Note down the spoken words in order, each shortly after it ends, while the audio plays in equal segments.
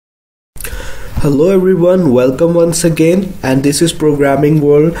Hello everyone, welcome once again, and this is Programming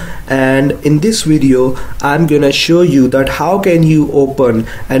World. And in this video I'm gonna show you that how can you open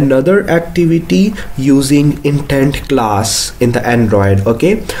another activity using intent class in the Android.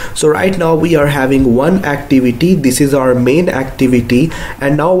 Okay, so right now we are having one activity. This is our main activity,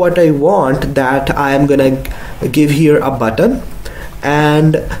 and now what I want that I am gonna give here a button,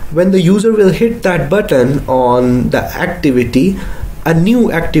 and when the user will hit that button on the activity, a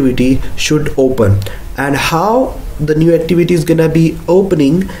new activity should open. And how the new activity is gonna be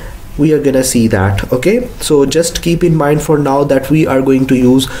opening, we are gonna see that. Okay, so just keep in mind for now that we are going to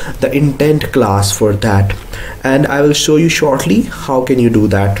use the intent class for that, and I will show you shortly how can you do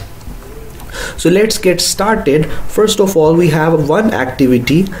that. So let's get started. First of all, we have one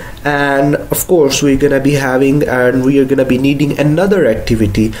activity, and of course we are gonna be needing another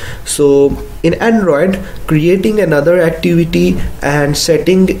activity. So in Android, creating another activity and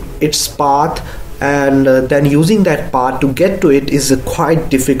setting its path and then using that path to get to it is quite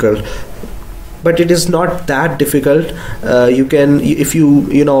difficult, but it is not that difficult. You can, if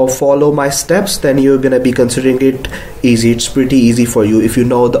you follow my steps, then you're gonna be considering it easy. It's pretty easy for you if you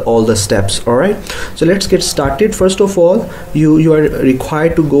know all the steps. All right, so let's get started. First of all, you are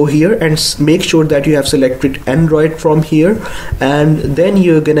required to go here and make sure that you have selected Android from here, and then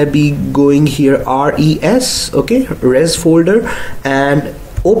you're gonna be going here res, okay, res folder, and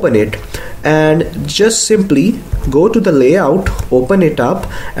open it, and just simply go to the layout, open it up,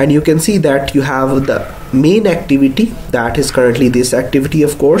 and you can see that you have the main activity. That is currently this activity.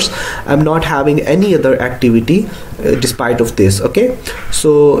 Of course, I'm not having any other activity despite of this. Okay,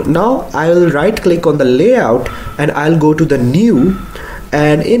 so now I will right click on the layout and I'll go to the new,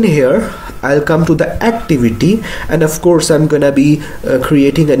 and in here I'll come to the activity, and of course I'm gonna be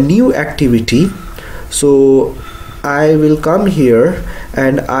creating a new activity. So I will come here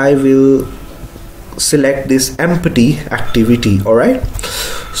and I will select this empty activity. All right,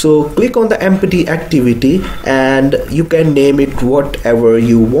 so click on the empty activity and you can name it whatever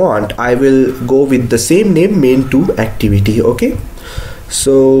you want. I will go with the same name, main2 activity. Okay,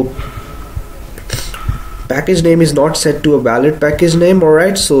 so package name is not set to a valid package name. All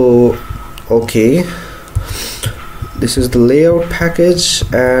right, so okay, this is the layout package,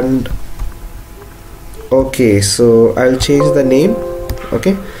 and okay, so I'll change the name.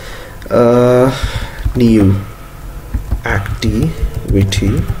 Okay, new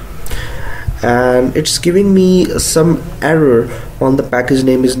activity, and it's giving me some error on the package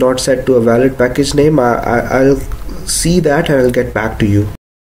name is not set to a valid package name. I'll see that and I'll get back to you.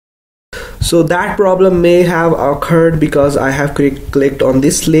 So that problem may have occurred because I have clicked on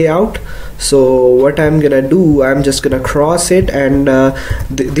this layout. So what I'm gonna do, I'm just gonna cross it, and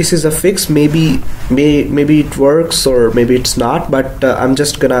this is a fix. Maybe it works or maybe it's not, but I'm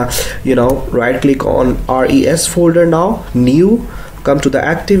just gonna right click on res folder now, new, come to the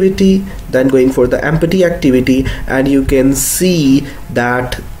activity, then going for the empty activity, and you can see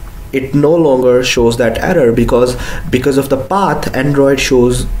that it no longer shows that error because of the path. Android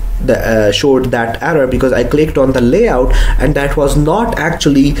showed that error because I clicked on the layout and that was not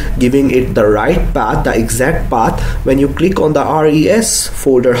actually giving it the right path, the exact path. When you click on the res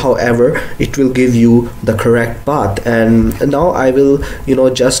folder, however, it will give you the correct path. And now I will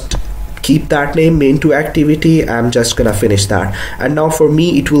just keep that name, main2 activity. I'm just gonna finish that, and now for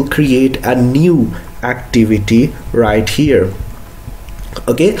me it will create a new activity right here.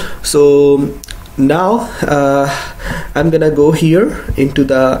 Okay, so now I'm gonna go here into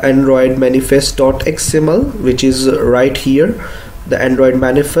the Android manifest.xml, which is right here, the Android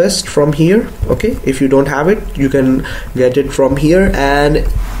manifest from here. Okay, if you don't have it, you can get it from here, and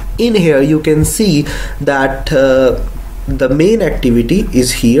in here you can see that the main activity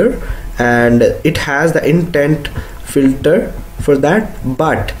is here and it has the intent filter for that.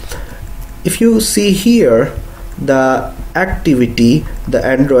 But if you see here, the activity, the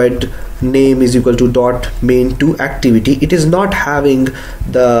Android name is equal to dot main2 activity, it is not having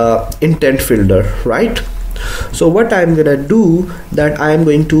the intent filter, right? So what I'm gonna do, that I'm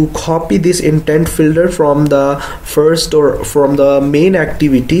going to copy this intent filter from the first or from the main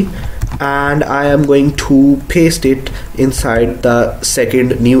activity, and I am going to paste it inside the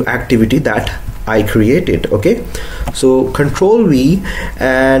second new activity that I created. Okay, so Control V,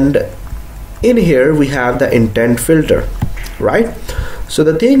 and in here we have the intent filter, right? So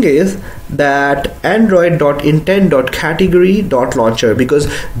the thing is that android.intent.category.launcher, because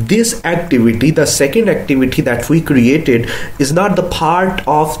this activity, the second activity that we created, is not the part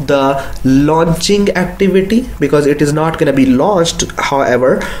of the launching activity, because it is not going to be launched.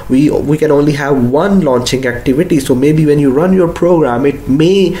 However, we can only have one launching activity. So maybe when you run your program, it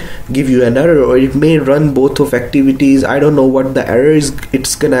may give you an error, or it may run both of activities. I don't know what the error is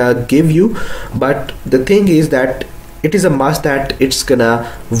it's gonna give you, but the thing is that it is a must that it's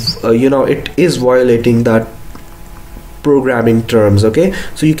gonna it is violating the programming terms. Okay,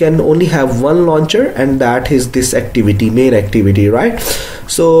 so you can only have one launcher, and that is this activity, main activity, right?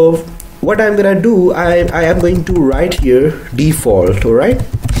 So what I'm gonna do, I am going to write here default. All right,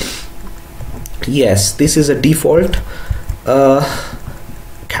 yes, this is a default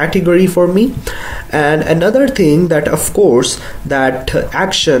category for me. And another thing, that of course that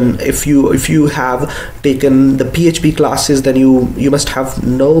action, if you have taken the PHP classes, then you must have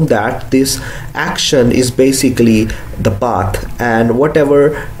known that this action is basically the path, and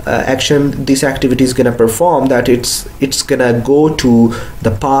whatever action this activity is gonna perform, that it's gonna go to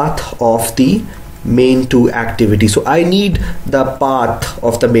the path of the main2 activity. So I need the path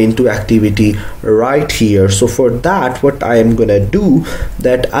of the main2 activity right here. So for that, what I am gonna do,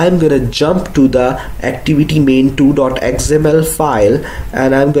 that I'm gonna jump to the activity main2.xml file,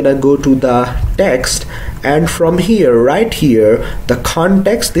 and I'm gonna go to the text, and from here, right here, the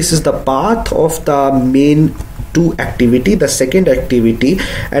context, this is the path of the main2 activity, the second activity,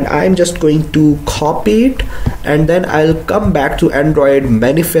 and I'm just going to copy it, and then I'll come back to Android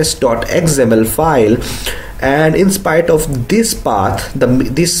manifest.xml file, and in spite of this path,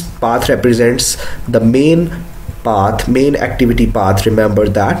 this path represents the main path, main activity path, remember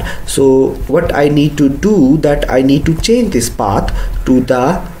that. So what I need to do, that I need to change this path to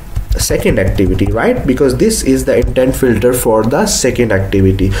the second activity, right? Because this is the intent filter for the second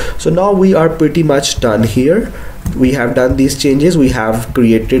activity. So now we are pretty much done here. We have done these changes, we have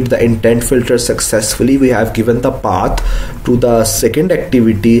created the intent filter successfully, we have given the path to the second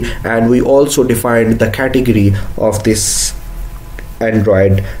activity, and we also defined the category of this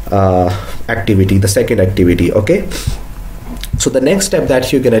Android activity, the second activity. Okay, so the next step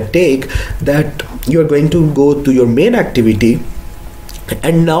that you're gonna take, that you're going to go to your main activity,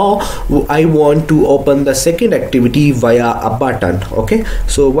 and now I want to open the second activity via a button. Okay,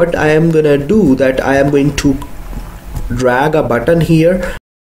 so what I am gonna do, that I am going to drag a button here,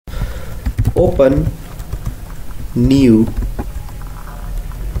 open new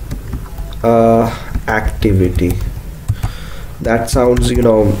activity. That sounds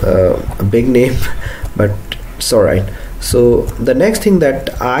a big name, but it's all right. So the next thing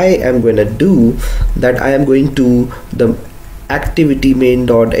that I am going to do, that I am going to the activity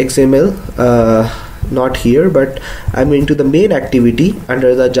main.xml, not here, but I'm going to the main activity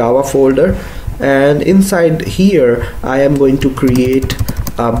under the Java folder, and inside here I am going to create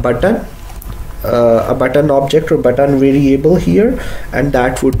a button object or button variable here, and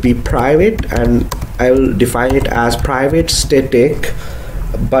that would be private, and I will define it as private static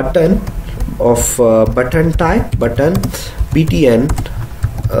button of button type, button btn,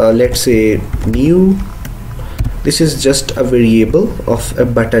 let's say new. This is just a variable of a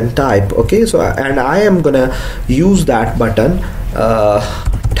button type. Okay, so and I am gonna use that button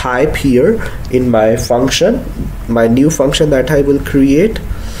type here in my function, my new function that I will create.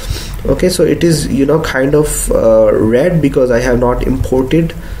 Okay, so it is kind of red because I have not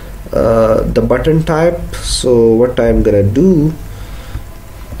imported the button type. So what I'm gonna do,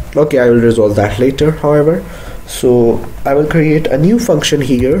 okay, I will resolve that later. However, so I will create a new function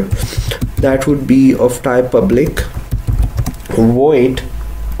here that would be of type public void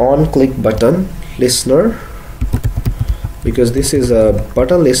on click button listener, because this is a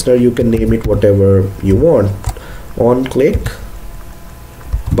button listener. You can name it whatever you want, on click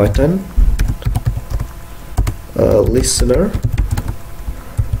button listener.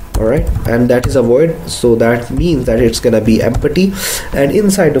 Alright, and that is a void, so that means that it's gonna be empty, and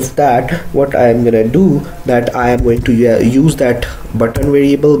inside of that what I am gonna do, that I am going to use that button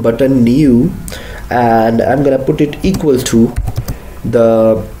variable button new, and I'm gonna put it equal to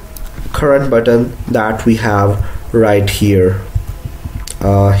the current button that we have right here,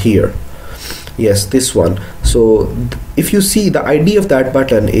 yes, this one. So if you see, the ID of that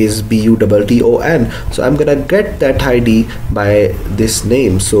button is BUTTON, so I'm gonna get that ID by this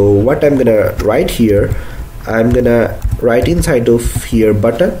name. So what I'm gonna write here, I'm gonna write inside of here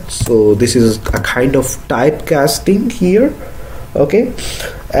button. So this is a kind of typecasting here. Okay,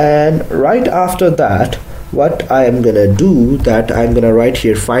 and right after that what I am gonna do, that I'm gonna write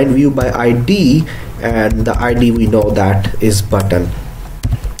here find view by ID, and the ID we know that is button.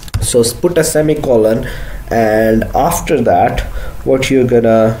 So put a semicolon, and after that what you're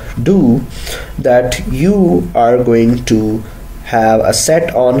gonna do, that you are going to have a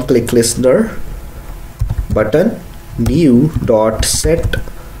set on click listener button, new dot set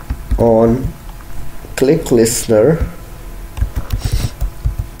on click listener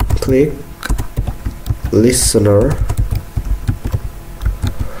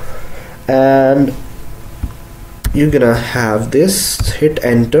and you're gonna have this, hit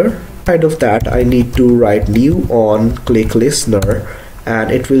enter. Inside of that I need to write new on click listener,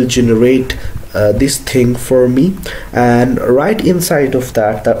 and it will generate this thing for me. And right inside of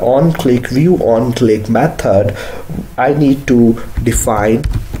that, the on click view on click method, I need to define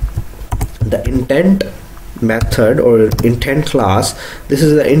the intent method or intent class. This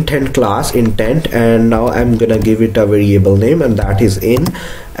is the intent class, intent, and now I'm gonna give it a variable name, and that is in,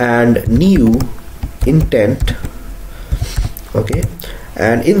 and new intent. Okay,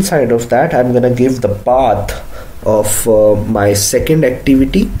 and inside of that I'm gonna give the path of my second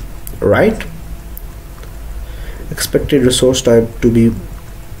activity, right? Expected resource type to be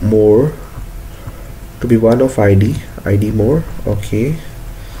more, to be one of id more. Okay,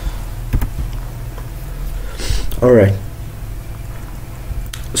 all right.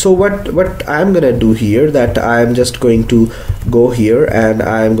 So what I'm gonna do here, that I'm just going to go here and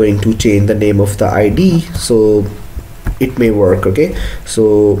I'm going to change the name of the id so it may work. Okay,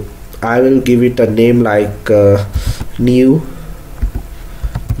 so I will give it a name like new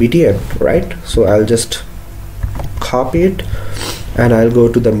btn, right? So I'll just copy it and I'll go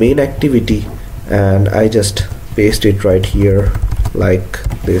to the main activity and I just paste it right here like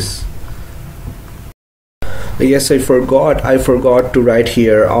this. Yes, I forgot to write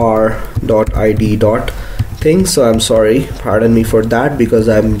here r.id.thing, so I'm sorry, pardon me for that, because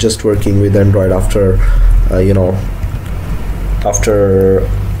I'm just working with Android after after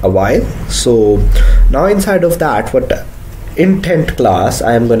a while. So now inside of that, what intent class,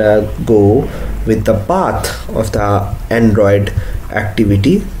 I am gonna go with the path of the Android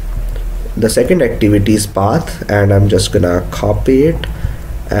activity, the second activity's path, and I'm just gonna copy it,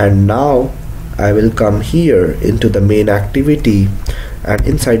 and now I will come here into the main activity, and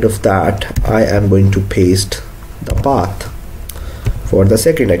inside of that I am going to paste the path for the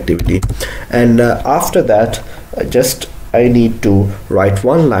second activity. And after that just I need to write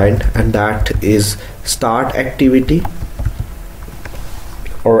one line, and that is start activity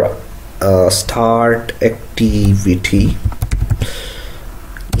or start activity.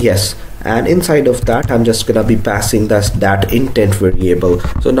 Yes, and inside of that I'm just gonna be passing that intent variable.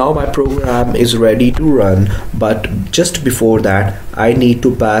 So now my program is ready to run, but just before that I need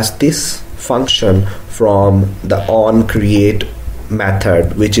to pass this function from the on create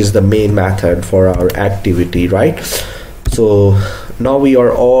method, which is the main method for our activity, right? So now we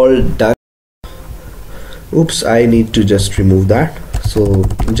are all done. Oops, I need to just remove that. So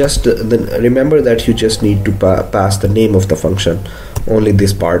just remember that you just need to pass the name of the function, only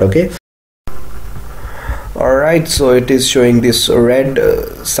this part. Okay, alright, so it is showing this red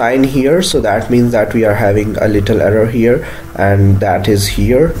sign here, so that means that we are having a little error here, and that is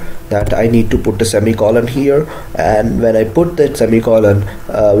here, that I need to put a semicolon here, and when I put that semicolon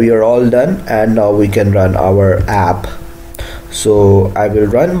we are all done, and now we can run our app. So I will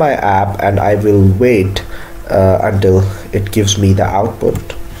run my app and I will wait until it gives me the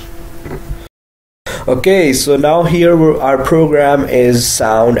output. Okay, so now here our program is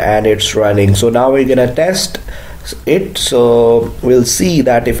sound and it's running. So now we're gonna test it, so we'll see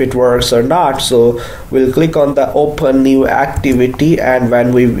that if it works or not. So we'll click on the open new activity, and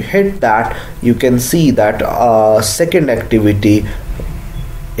when we hit that, you can see that second activity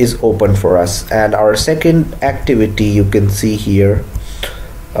is open for us, and our second activity you can see here.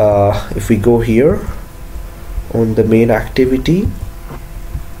 If we go here on the main activity,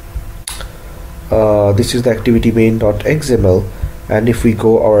 this is the activity main.xml, and if we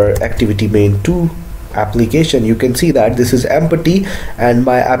go our activity main2 application, you can see that this is empty, and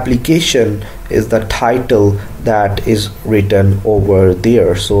my application is the title that is written over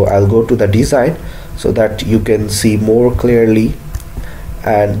there. So I'll go to the design so that you can see more clearly,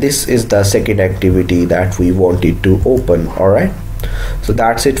 and this is the second activity that we wanted to open. Alright, so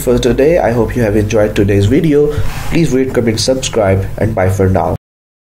that's it for today. I hope you have enjoyed today's video. Please rate, comment, subscribe, and bye for now.